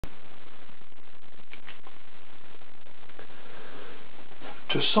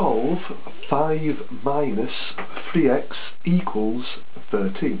To solve 5 minus 3x equals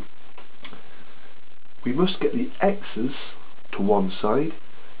 13, we must get the x's to one side,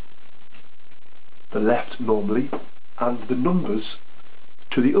 the left normally, and the numbers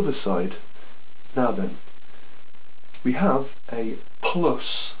to the other side. Now then, we have a plus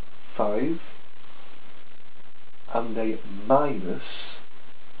 5 and a minus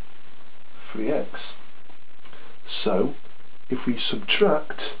 3x. So, if we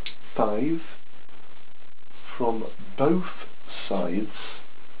subtract 5 from both sides,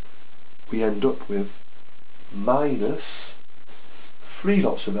 we end up with minus 3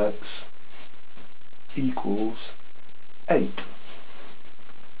 lots of x equals 8.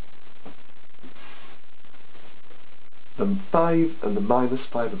 The 5 and the minus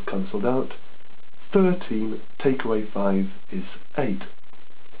 5 have cancelled out. 13 take away 5 is 8.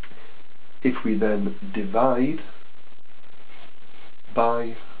 If we then divide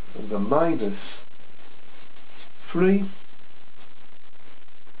by the minus 3,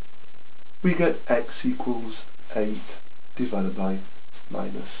 we get x equals 8 divided by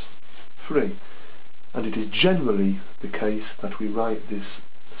minus 3. And it is generally the case that we write this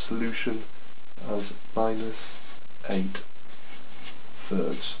solution as minus 8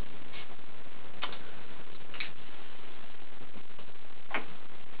 thirds.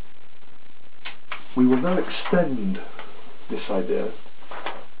 We will now extend this idea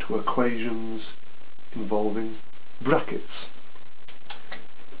to equations involving brackets.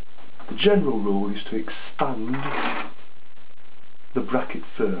 The general rule is to expand the bracket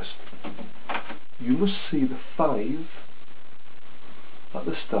first. You must see the 5 at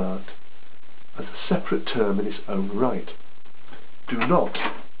the start as a separate term in its own right. Do not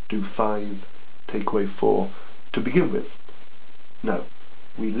do 5 take away 4 to begin with. No,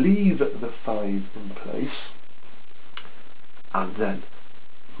 we leave the 5 in place, and then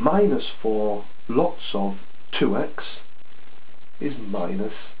minus 4 lots of 2x is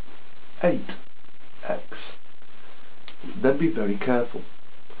minus 8x. Then be very careful.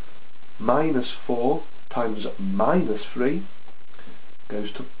 Minus 4 times minus 3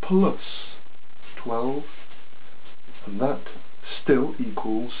 goes to plus 12, and that still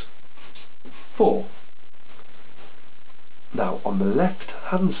equals 4. Now on the left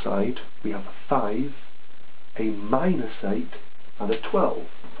hand side we have a 5, a minus 8 and a 12.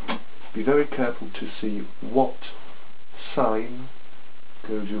 Be very careful to see what sign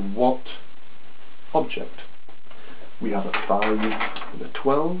goes in what object. We have a 5 and a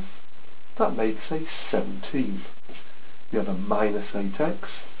 12, that makes a 17. We have a minus 8x,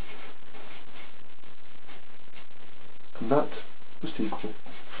 and that must equal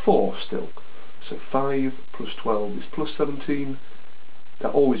 4 still. So 5 plus 12 is plus 17.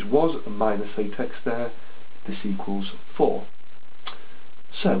 There always was a minus 8x there. This equals 4.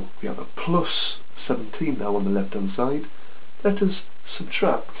 So we have a plus 17 now on the left hand side. Let us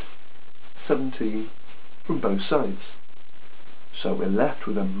subtract 17 from both sides. So we're left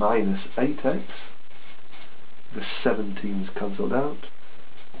with a minus 8x. The 17 is cancelled out.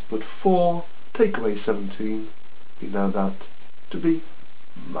 But 4 take away 17, we know that to be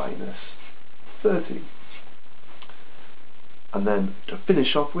minus 13. And then to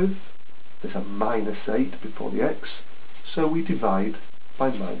finish off with, there's a minus 8 before the x, so we divide by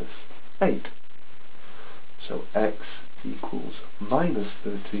minus 8. So x equals minus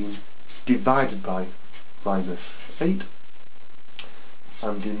 13 divided by minus 8.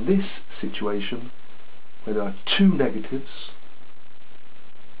 And in this situation, where there are two negatives,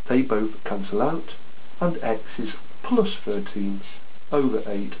 they both cancel out, and x is plus 13 over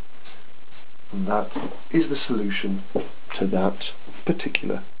 8. And that is the solution to that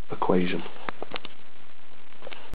particular equation.